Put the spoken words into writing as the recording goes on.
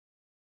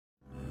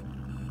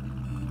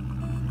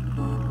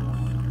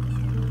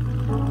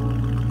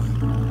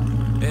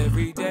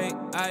Every day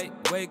I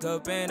wake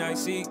up and I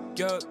see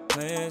your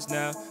plans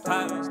now.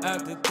 Hot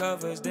after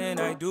covers, then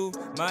I do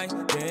my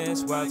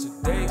dance. While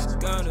today's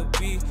gonna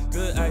be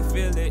good, I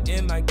feel it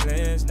in my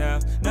glands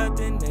now.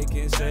 Nothing they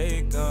can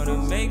say gonna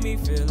make me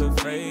feel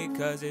afraid,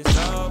 cause it's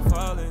all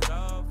falling.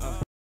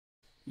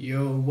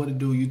 Yo, what it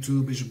do,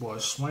 YouTube? It's your boy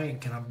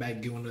Swank, and I'm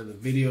back doing another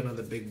video,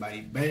 another big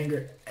body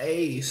banger.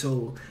 Hey,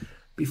 so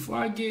before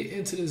I get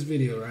into this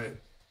video, right,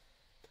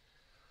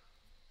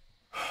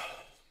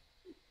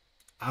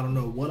 I don't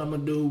know what I'm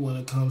gonna do when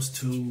it comes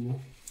to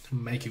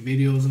making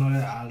videos and all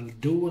that. I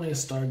do want to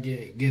start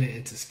getting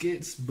into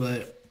skits,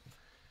 but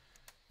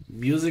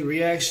music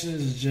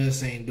reactions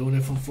just ain't doing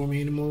it for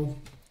me anymore.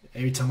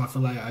 Every time I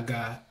feel like I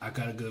got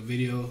a good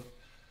video,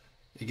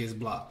 it gets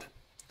blocked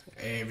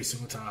every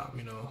single time,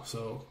 you know.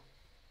 So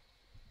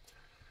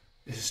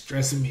it's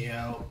stressing me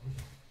out.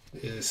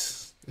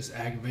 It's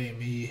aggravating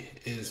me.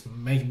 It's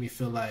making me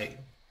feel like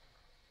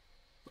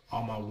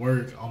all my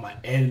work, all my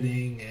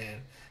editing,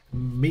 and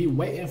me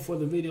waiting for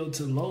the video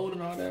to load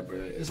and all that, bro.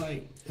 It's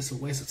like it's a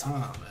waste of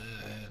time,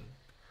 man.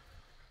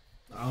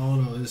 And I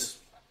don't know.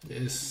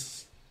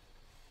 It's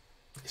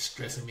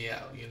stressing me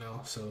out, you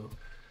know. So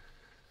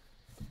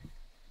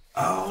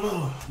I don't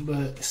know,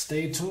 but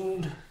stay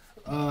tuned.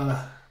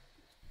 I'm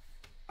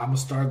gonna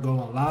start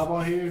going live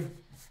on here,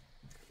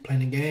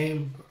 playing the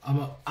game.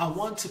 I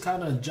want to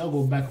kind of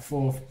juggle back and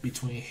forth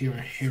between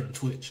here and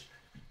Twitch,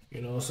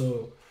 you know.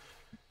 So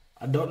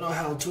I don't know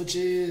how Twitch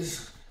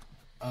is.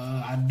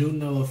 I do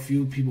know a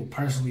few people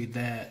personally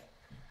that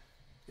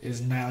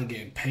is now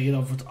getting paid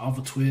off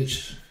of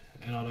Twitch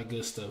and all that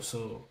good stuff.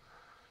 So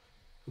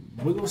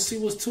we're gonna see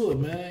what's to it,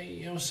 man. You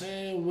know what I'm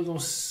saying? We're gonna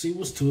see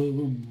what's to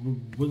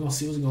it. We're gonna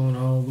see what's going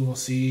on. We're gonna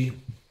see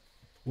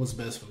what's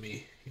best for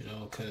me, you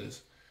know,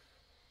 because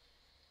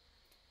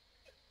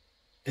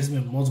it's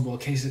been multiple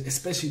occasions,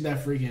 especially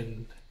that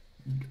freaking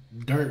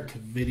Dirk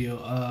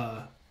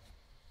video,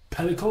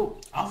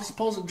 Petticoat. I was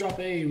supposed to drop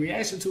a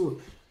reaction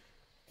to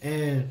it,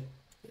 and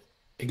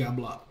it got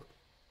blocked.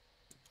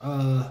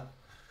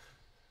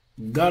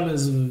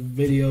 Gunna's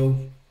video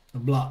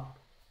blocked,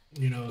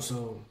 you know.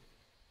 So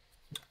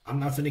I'm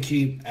not finna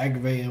keep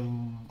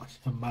aggravating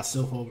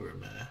myself over it,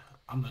 man.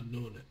 I'm not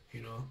doing it,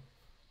 you know.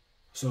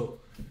 So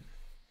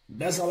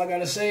that's all I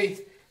gotta say.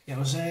 You know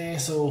what I'm saying?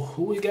 So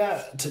who we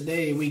got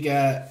today? We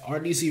got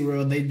RDC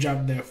World. They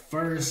dropped their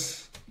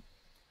first.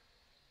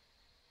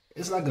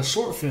 It's like a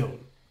short film.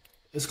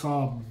 It's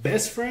called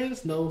Best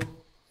Friends. No,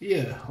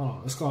 yeah, hold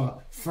on. It's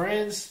called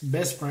Friends,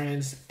 Best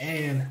Friends,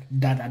 and ...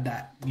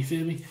 You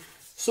feel me?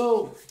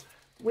 So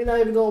we're not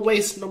even gonna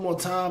waste no more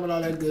time and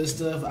all that good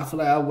stuff. I feel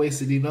like I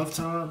wasted enough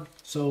time.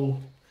 So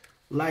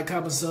like,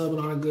 comment, sub, and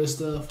all that good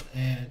stuff.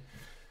 And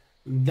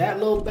that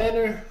little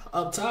banner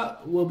up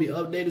top will be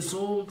updated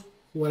soon.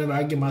 Whenever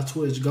I get my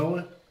Twitch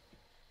going,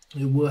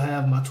 it will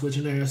have my Twitch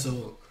in there.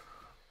 So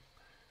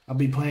I'll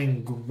be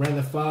playing Grand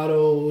Theft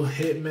Auto,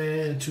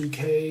 Hitman,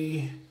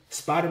 2K,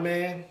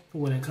 Spider-Man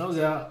when it comes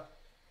out.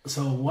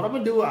 So what I'm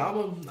gonna do,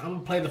 I'm gonna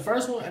play the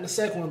first one and the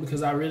second one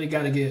because I really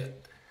gotta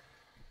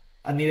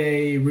I need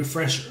a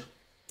refresher,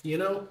 you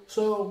know.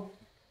 So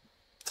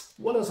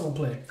what else I'm gonna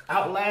play?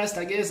 Outlast,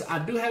 I guess. I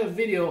do have a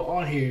video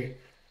on here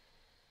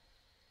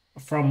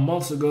from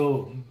months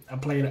ago. I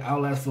played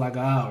Outlast for like an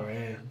hour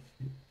and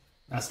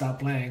I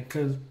stopped playing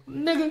because,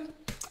 nigga,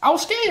 I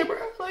was scared, bro.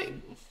 Like,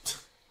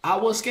 I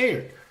was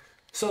scared.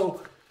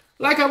 So,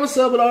 like I was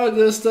up with all that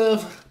good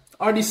stuff.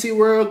 RDC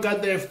World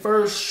got their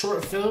first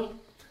short film.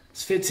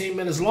 It's 15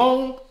 minutes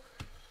long.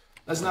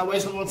 Let's not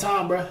waste no more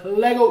time, bro.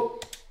 Lego.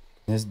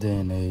 In this day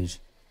and age,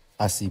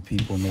 I see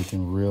people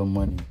making real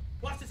money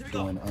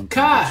doing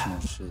unconventional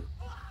shit.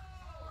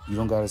 You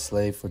don't gotta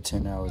slave for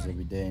 10 hours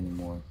every day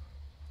anymore.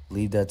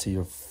 Leave that to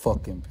your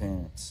fucking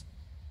parents.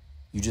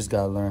 You just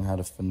gotta learn how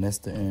to finesse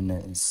the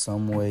internet in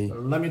some way,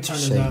 let me turn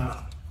this shape,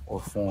 down,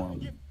 or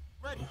form.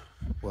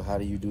 Well, how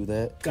do you do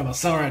that? Got my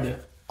son right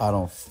there. I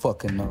don't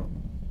fucking know.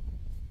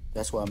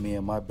 That's why me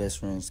and my best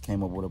friends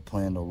came up with a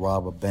plan to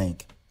rob a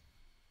bank.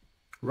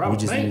 We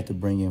just needed to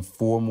bring in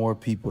 4 more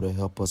people to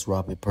help us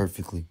rob it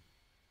perfectly.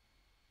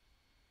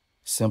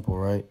 Simple,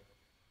 right?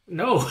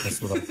 No.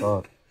 That's what I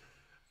thought.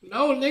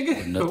 No, nigga.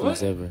 But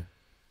nothing's ever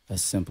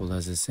as simple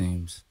as it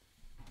seems.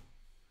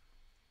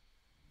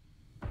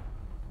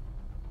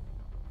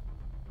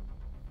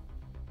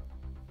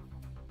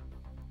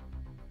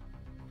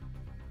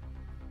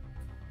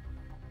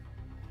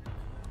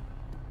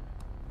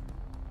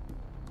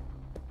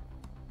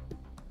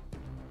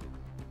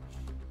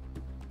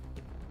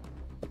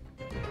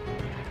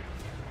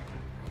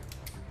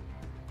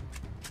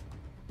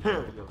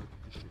 Hell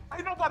yeah.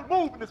 Ain't nobody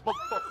moving this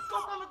motherfucker.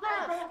 Stop on the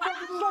ground.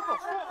 Stop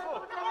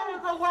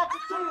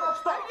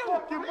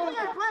fucking moving.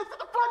 Sit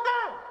the fuck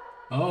down.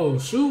 Oh,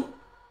 shoot.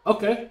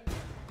 Okay.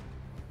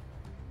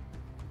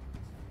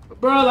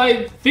 Bro,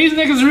 like, these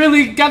niggas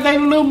really got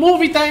that little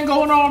movie thing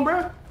going on,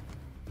 bro.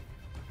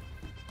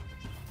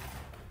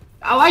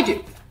 I like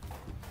it.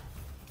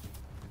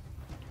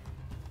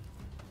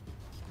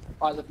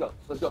 All right, let's go.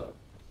 Let's go.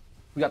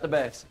 We got the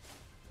bags.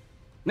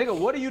 Nigga,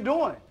 what are you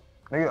doing?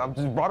 Nigga, I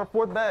just brought a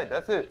 4th bag.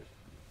 That's it.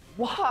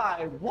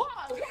 Why?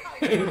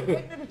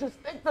 Nigga, just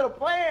stick to the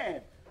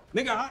plan.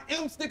 Nigga, I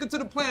am sticking to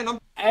the plan.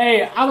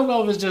 Hey, I don't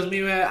know if it's just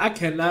me, man. I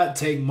cannot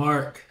take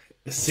Mark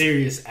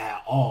serious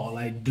at all.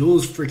 Like,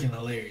 dude's freaking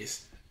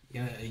hilarious.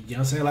 You know what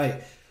I'm saying?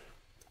 Like,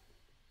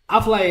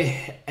 I feel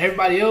like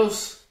everybody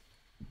else,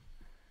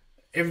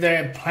 if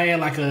they're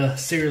playing like a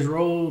serious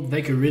role,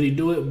 they could really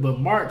do it. But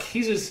Mark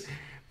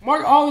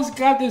always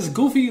got this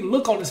goofy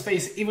look on his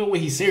face, even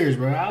when he's serious,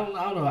 bro. I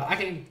don't know. I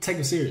can't take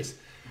him serious.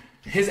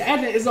 His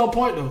acting is on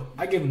point, though.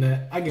 I give him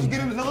that. Give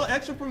him a little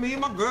extra for me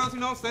and my girls, you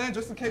know what I'm saying?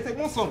 Just in case they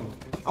want something.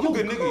 I'm a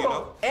good nigga, you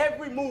know?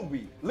 Every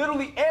movie,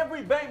 literally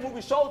every bank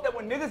movie shows that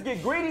when niggas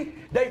get greedy,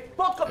 they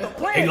fuck up the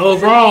plan. It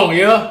goes wrong,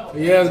 yeah.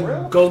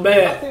 Yeah, it goes I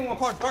bad. seen one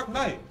called Dark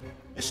Knight.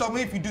 It showed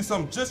me if you do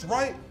something just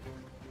right,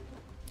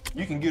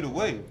 you can get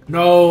away.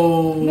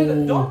 No.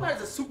 Nigga, Dark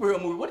Knight's a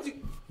superhero movie. What did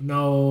you... No.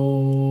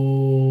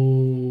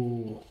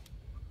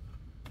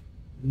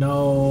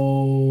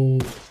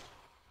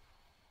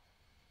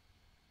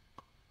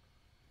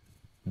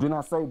 Didn't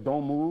I say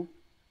don't move?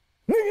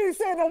 Nigga, you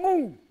said don't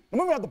move. I'm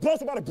gonna have to blow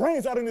somebody's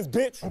brains out in this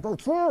bitch. Hey, bro,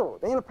 chill.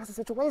 They in a pressing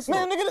situation.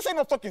 Man, nigga, this ain't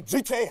no fucking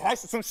GTA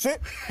hacks or some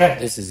shit.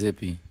 This is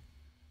Zippy.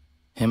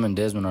 Him and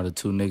Desmond are the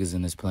 2 niggas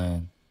in this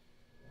plan.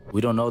 We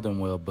don't know them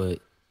well, but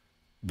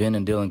Ben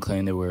and Dylan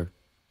claim they were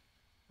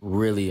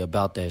really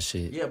about that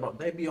shit. Yeah, bro,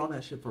 they be on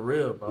that shit for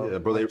real, bro. Yeah,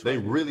 bro, they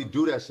really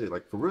do that shit,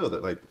 like, for real.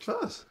 Like,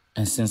 trust.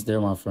 And since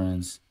they're my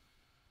friends,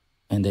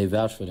 and they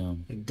vouch for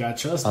them, Got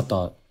trust. I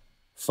thought,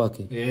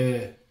 fuck it.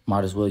 Yeah.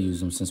 Might as well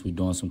use them since we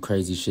doing some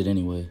crazy shit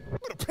anyway. You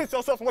better piss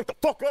yourself and wake the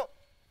fuck up.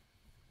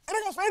 It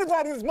ain't gonna say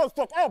anybody in this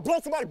motherfucker. I'll blow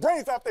somebody's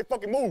brains out if they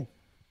fucking move.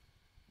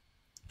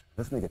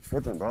 This nigga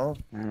tripping, bro.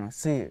 Man, I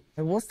see it.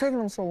 Hey, what's taking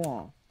them so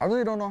long? I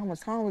really don't know how much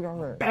time we got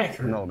left.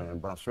 Backer. No, man,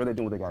 but I'm sure they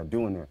doing what they gotta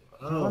do in there.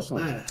 Oh,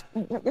 man.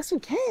 Yes, we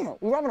can.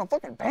 We're robbing a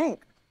fucking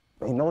bank.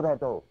 They know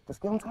that, though.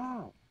 Just give them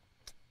time.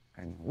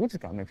 Hey, man, we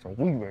just gotta make sure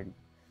we ready.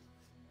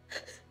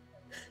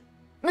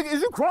 Nigga,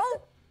 is you crying?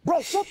 Bro,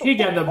 shut the He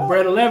got the fuck up.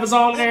 bread of levers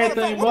on and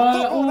everything, boy.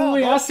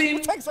 Ooh, I seen It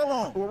it. takes so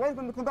long. We're waiting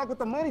for them to come back with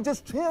the money.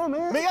 Just chill,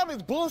 man. Man, y'all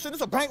this bullshit.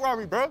 This a bank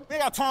robbery, bro. We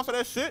ain't got time for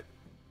that shit.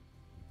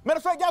 Matter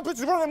of fact, y'all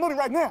bitches running that money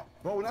right now.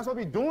 Bro, we're not supposed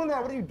to be doing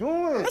that. What are you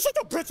doing? Man, shut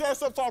your bitch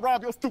ass up before I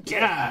rob your stupid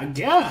ass.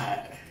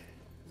 God.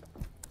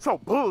 So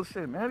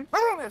bullshit, man.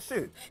 Run that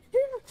shit.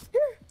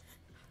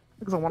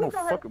 Niggas don't want no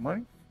fucking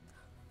money.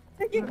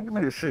 Give me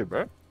this shit,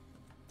 bro.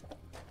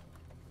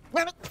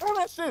 Man, run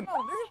that shit. No,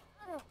 nigga.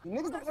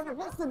 Niggas don't fucking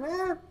listen,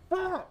 man.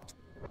 Fuck.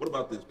 What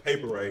about this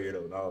paper right here,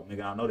 though, dog?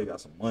 Nigga, I know they got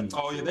some money.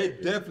 Oh, yeah, they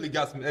definitely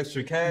got some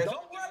extra cash. Don't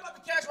worry about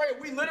the cash right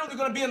here. We literally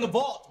gonna be in the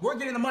vault. We're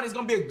getting the money. It's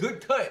gonna be a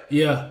good cut.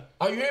 Yeah.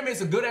 Are you hearing me?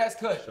 It's a good ass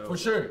cut, for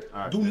sure.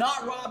 All right. Do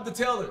not rob the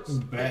tellers.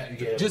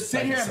 Yeah. Just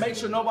sit here and make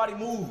sure nobody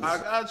moves. I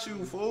got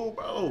you, fool,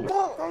 bro.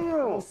 Fuck,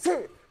 damn,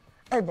 shit.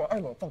 Hey, bro,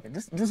 fuck it.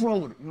 Just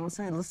roll with it. You know what I'm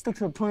saying? Let's stick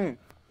to the plan.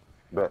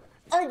 Bet.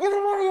 Hey, give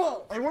the money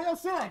up. Hey, where your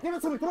shit at? Give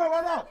it to me. Come on,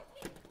 right now.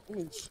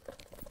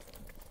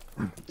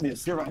 Yeah,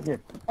 shit right here.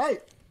 Hey,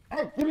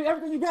 give me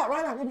everything you got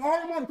right now. Give me all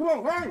your money. Come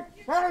on, hurry,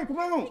 come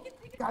on.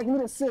 God, give me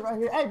that shit right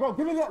here. Hey, bro,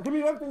 give me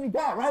everything you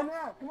got right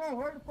now. Come on,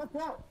 hurry the fuck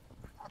up.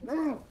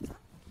 Damn.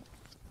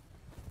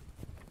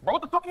 Bro,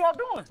 what the fuck are y'all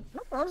doing?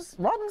 I'm just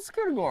robbing the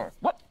security guard.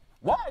 What?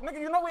 Why? Nigga,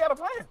 you know we had a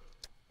plan.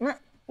 Man,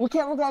 we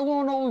can't look like we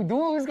don't know what we're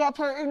doing. We just gotta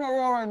play ignorant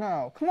role right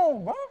now. Come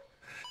on, bro.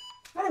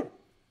 Hey,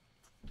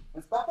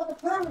 stop fucking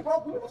playing me, bro.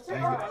 Give me that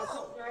shit right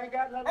now. I ain't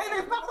got nothing. Hey,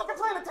 nigga, stop fucking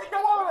playing and take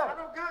your wallet I out.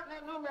 don't got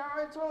nothing on me. I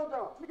already told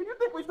y'all. Nigga, you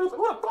think we do some?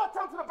 Who the fuck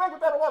comes to the bank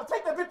with that wallet?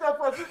 Take that bitch out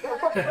for us. You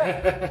can't fucking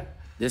play.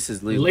 This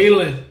is Leland,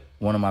 Leland.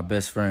 one of my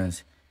best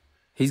friends.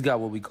 He's got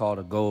what we call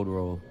the gold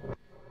roll.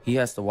 He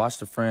has to watch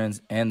the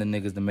friends and the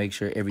niggas to make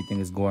sure everything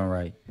is going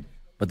right.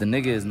 But the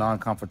nigga is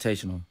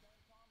non-confrontational.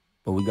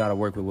 But we gotta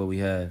work with what we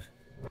have.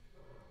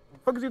 What the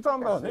fuck is you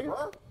talking about,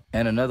 nigga?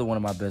 And another one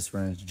of my best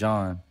friends,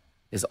 John,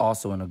 is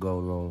also in a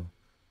gold roll.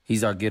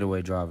 He's our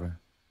getaway driver.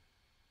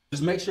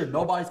 Just make sure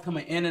nobody's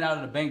coming in and out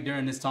of the bank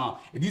during this time.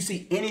 If you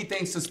see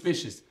anything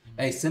suspicious,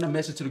 hey, send a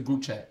message to the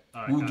group chat.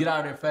 We'll get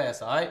out of there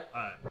fast, all right?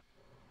 All right.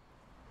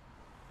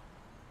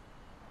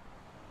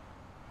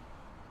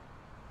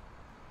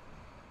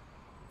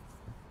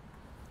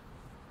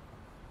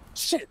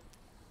 Shit.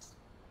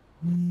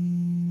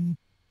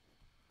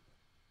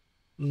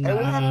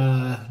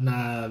 Nah,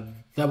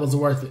 that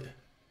wasn't worth it.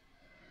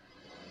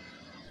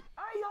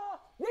 Hey, y'all,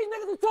 these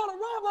niggas are trying to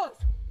rob us.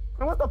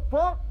 Man, what the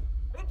fuck?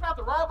 They tried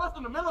to rob us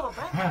in the middle of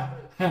a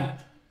bank.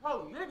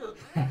 Bro, niggas.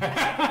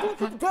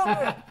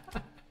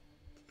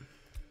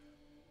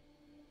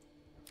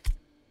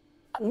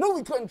 I knew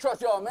we couldn't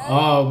trust y'all, man.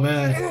 Oh,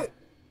 man.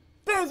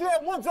 Damn, you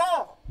had one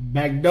job.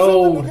 Back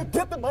door. Nigga,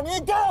 get the money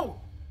and go.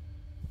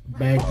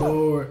 Back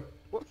door.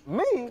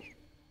 Me?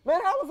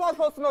 Man, how was I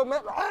supposed to know,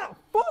 man? Fuck.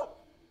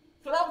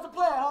 So that was the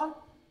plan, huh?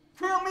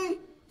 Kill me,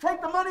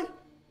 take the money,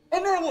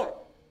 and then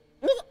what?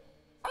 Nigga,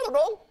 I don't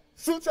know.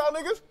 Shoot y'all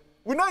niggas.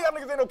 We know y'all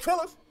niggas ain't no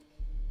killers.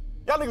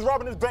 Y'all niggas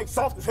robbing this bank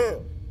soft as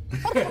hell.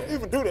 How the fuck you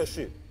even do that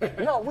shit?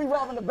 No, we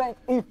robbing the bank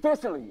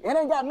efficiently. It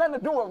ain't got nothing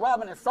to do with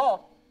robbing it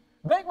soft.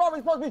 Bank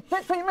robbery's supposed to be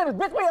 15 minutes.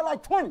 Bitch, we had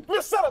like 20.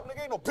 Just shut up,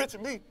 nigga. Ain't no bitch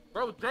in me.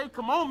 Bro, Jay,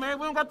 come on, man.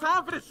 We don't got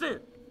time for this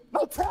shit.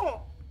 No time.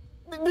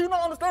 Do you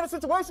not understand the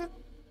situation?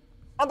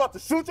 I'm about to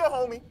shoot your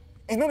homie,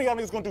 and none of y'all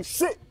niggas gonna do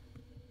shit.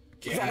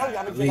 Cause I know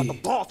y'all niggas ain't got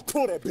the balls to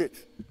pull that bitch.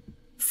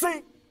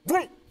 See?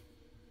 Wait.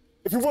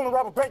 If you want to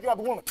rob a bank, you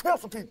gotta be willing to kill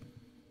some people.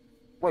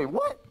 Wait,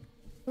 what?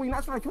 We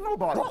not trying to kill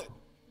nobody. What?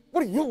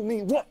 What do you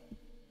mean, what?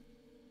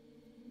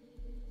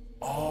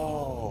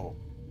 Oh.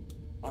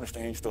 I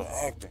understand you still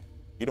acting.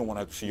 You don't want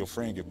to have to see your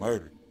friend get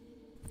murdered.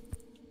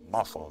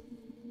 My fault.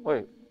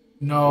 Wait.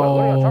 No. What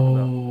are y'all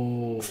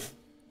talking about?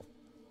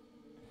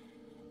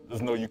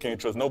 Just know you can't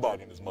trust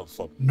nobody in this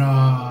motherfucker.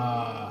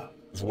 Nah.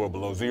 It's world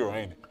below zero,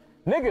 ain't it?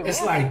 Nigga,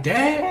 It's like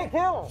that? Can't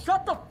kill him.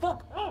 Shut the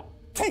fuck up.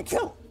 Can't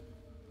kill him.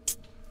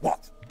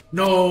 What?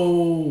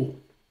 No.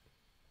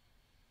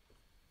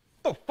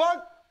 The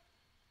fuck?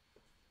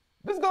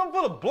 This gun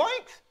full of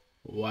blanks?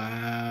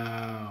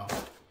 Wow.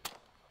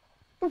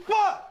 The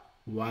fuck?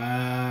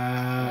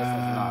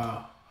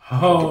 Wow. Get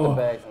the Oh.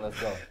 bags and let's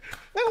go.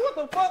 Nigga, what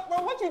the fuck,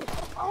 bro? What you?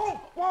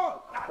 Oh,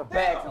 fuck. The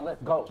bags and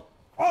let's go.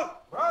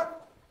 Fuck, bro.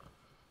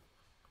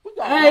 We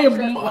got Hey, one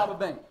chance to rob a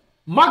bank.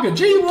 Micah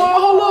G, bro,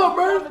 hold up,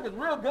 bro. Niggas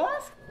real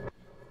guns?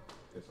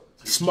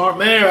 Smart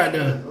man right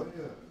there.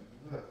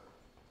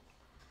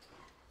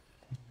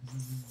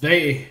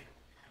 They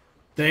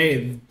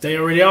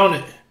already on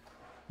it.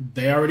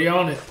 They already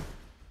on it.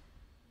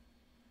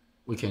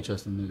 We can't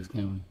trust them niggas,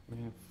 can we?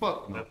 Man,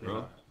 fuck no, bro.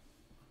 All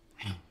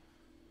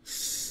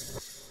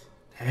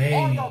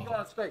Hey. y'all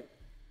guns straight.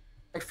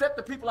 Except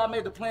the people I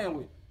made the plan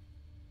with.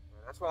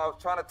 That's what I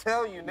was trying to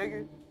tell you,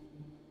 nigga.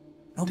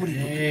 Nobody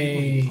looked at the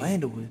people we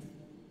planned it with.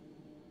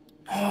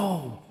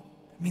 Oh,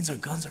 that means our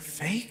guns are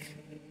fake?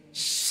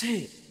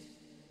 Shit.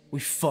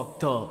 We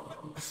fucked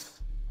up.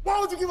 Why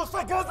would you give us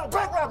fake guns on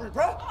bank robbery,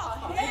 bro?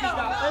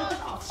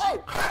 Hey.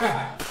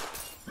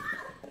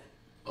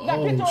 Oh,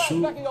 Now get your ass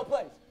shoot. back in your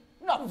place.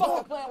 You're not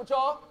fucking playing with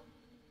y'all.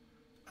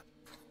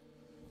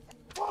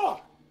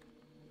 Fuck.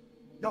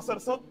 Y'all set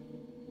us up?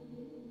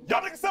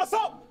 Y'all niggas set us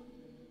up?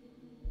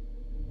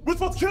 We're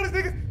supposed to kill these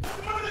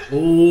niggas?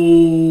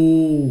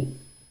 Ooh.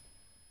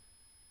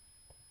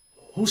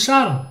 Who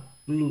shot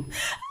him?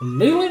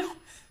 Leland?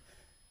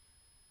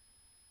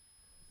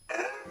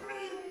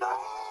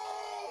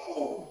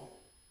 No.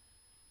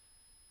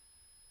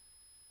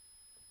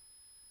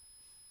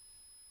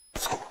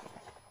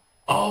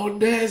 Oh,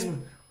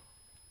 Desmond.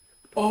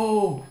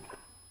 Oh.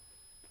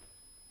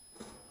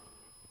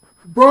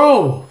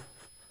 Bro.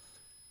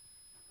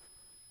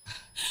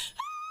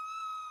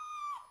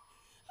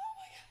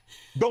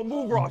 Don't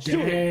move, Ross. Shoot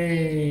him.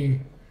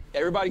 Dang.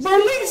 Everybody,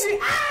 Berlizzi.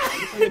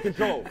 under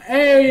control.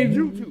 Hey,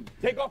 You two,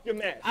 take off your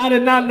mask. I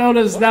did not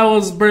notice that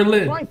was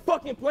Berlin. I ain't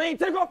fucking playing.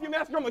 Take off your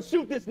mask or I'm gonna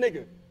shoot this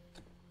nigga.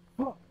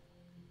 Fuck.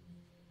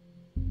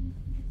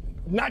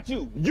 Not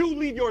you. You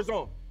leave yours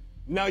on.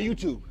 Now you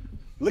two,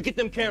 look at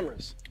them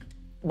cameras.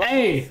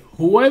 Hey,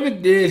 whoever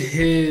did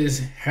his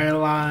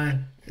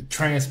hairline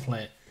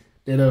transplant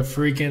did a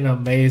freaking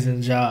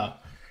amazing job.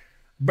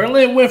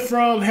 Berlin went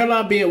from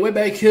hairline being way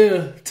back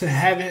here to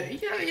having,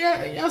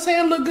 yeah, you know what I'm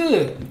saying? It look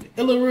good.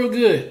 It look real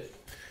good.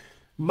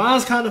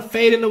 Mine's kind of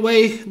fading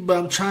away, but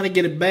I'm trying to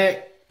get it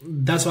back.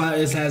 That's why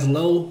it's as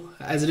low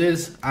as it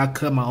is. I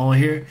cut my own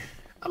hair.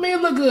 I mean,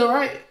 it look good,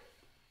 right?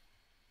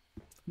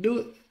 Do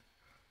it.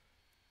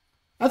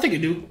 I think it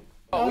do.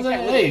 I was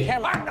like, hey,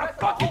 I'm not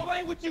fucking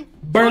playing with you.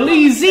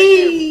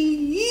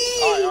 Berlizzi.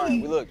 All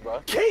right, we look, bro.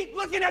 Keep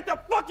looking at the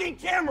fucking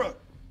camera.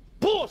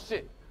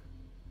 Bullshit.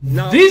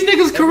 No, These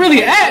niggas can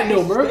really act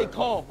though, bro. Stay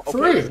calm, okay?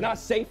 For real. It's not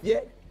safe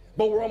yet,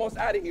 but we're almost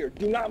out of here.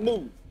 Do not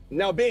move.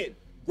 Now, Ben,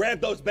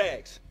 grab those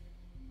bags.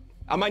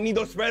 I might need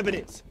those for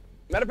evidence.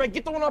 Matter of fact,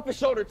 get the one off his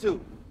shoulder, too.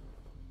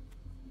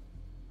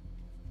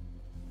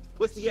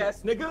 Pussy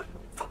ass nigga.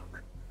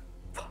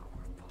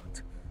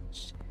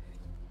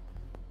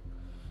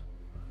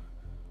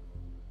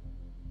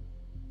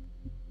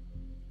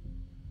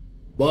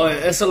 Boy,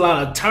 it's a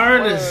lot of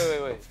turns.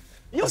 Wait.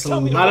 You That's a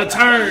tell me to lot wait. of I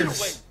tell you to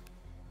turns. wait.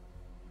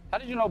 How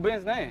did you know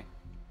Ben's name?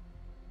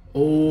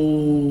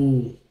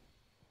 Oh.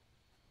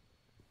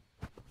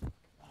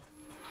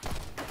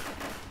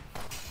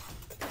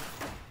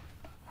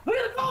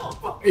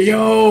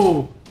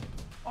 Yo.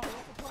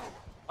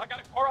 I got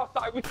a car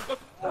outside. We can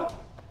go.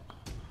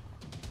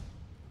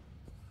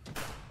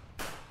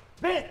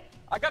 Ben,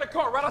 I got a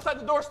car right outside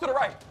the doors to the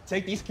right.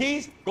 Take these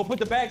keys, go put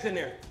the bags in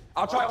there.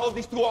 I'll try to hold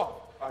these two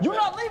off. You're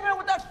not leaving it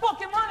with that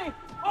fucking money.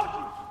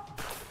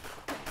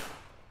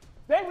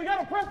 Dang, we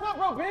gotta press up,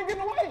 bro. Ben, get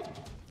in the way.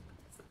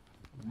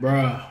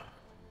 Bruh.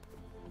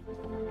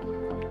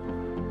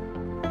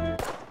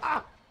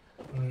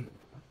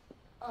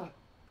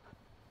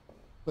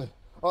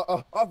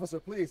 Officer,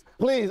 please.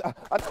 Please.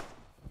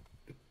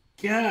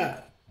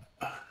 God.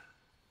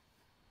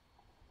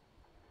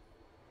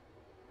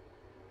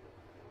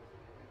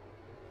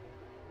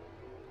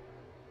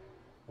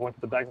 Want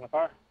the bags in the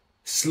car?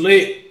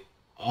 Slick.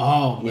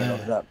 Oh,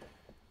 man.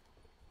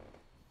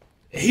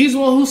 He's the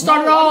one who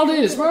started all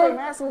this, bro. Look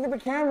at the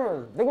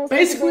cameras. They're gonna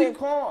Basically- say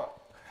caught.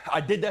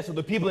 I did that so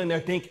the people in there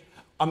think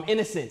I'm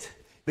innocent.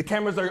 The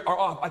cameras are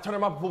off. I turned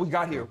them off before we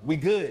got here. We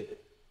good.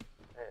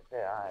 Yeah,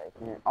 all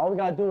right, man. All we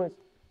gotta do is,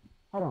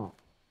 hold on.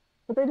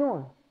 What they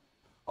doing?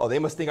 Oh, they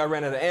must think I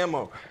ran out of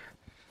ammo.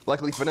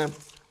 Luckily for them,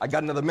 I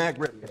got another mag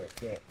rip.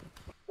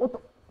 What the?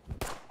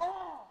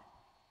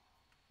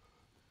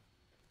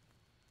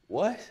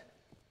 What?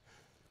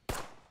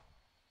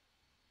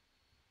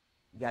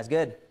 You guys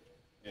good?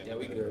 Yeah,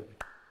 we good.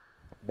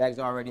 Bags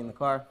are already in the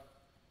car.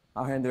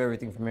 I'll handle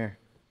everything from here.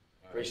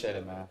 Appreciate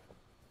it, man.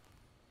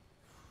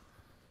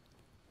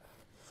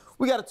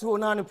 We got a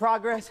 209 in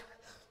progress.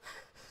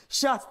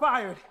 Shots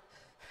fired.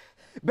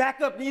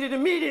 Backup needed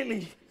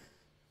immediately.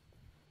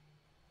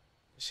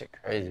 Shit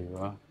crazy,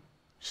 bro.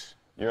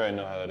 You already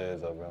know how it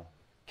is, though, bro.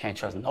 Can't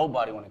trust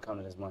nobody when it comes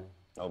to this money.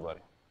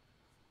 Nobody.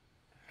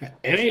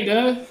 It ain't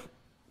done.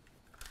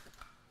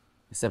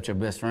 Except your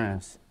best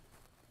friends.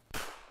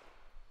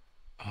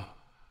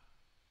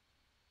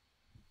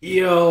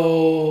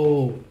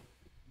 Yo.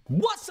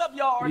 What's up,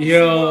 y'all? RDC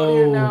Yo.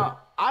 Here now.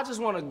 I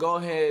just want to go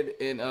ahead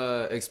and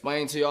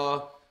explain to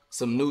y'all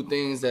some new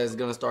things that's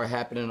gonna start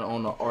happening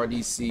on the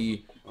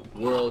RDC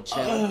World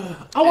Channel.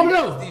 I want to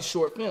know these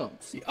short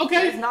films.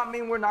 Okay. Does not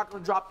mean we're not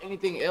gonna drop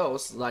anything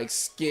else like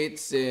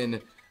skits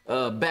and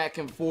back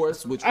and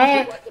forth, which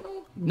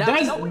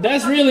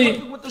that's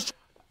really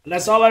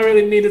that's all I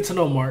really needed to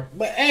know, Mark.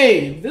 But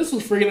hey, this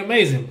was freaking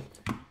amazing.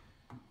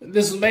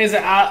 This was amazing.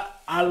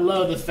 I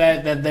love the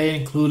fact that they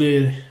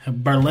included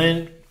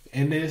Berlin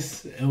in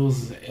this. It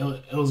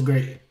was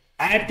great.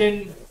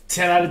 Acting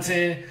 10 out of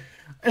 10.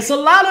 It's a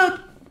lot of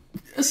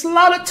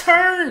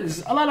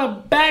turns, a lot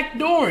of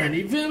backdooring.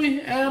 You feel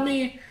me? I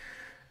mean,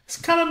 it's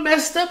kind of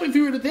messed up if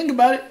you were to think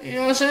about it. You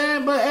know what I'm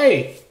saying? But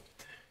hey,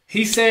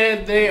 he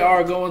said they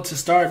are going to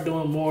start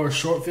doing more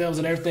short films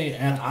and everything,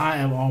 and I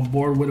am on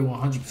board with it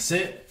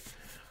 100%.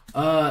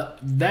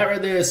 That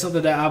right there is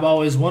something that I've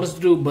always wanted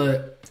to do,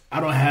 but I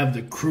don't have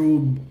the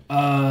crew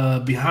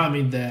behind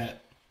me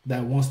that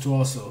wants to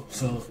also.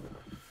 So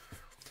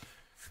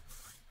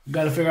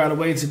got to figure out a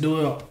way to do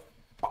it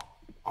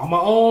on my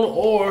own,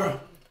 or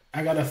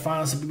I got to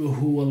find some people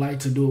who would like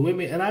to do it with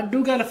me. And I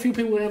do got a few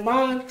people in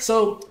mind.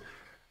 So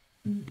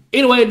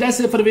anyway, that's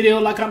it for the video.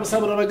 Like, comment,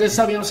 sub, all that good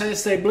stuff. You know what I'm saying?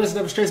 Stay blessed,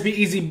 never stress, be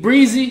easy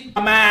breezy.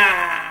 I'm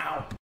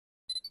out.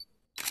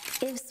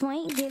 If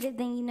Swank did it,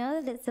 then you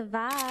know that it's a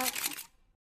vibe.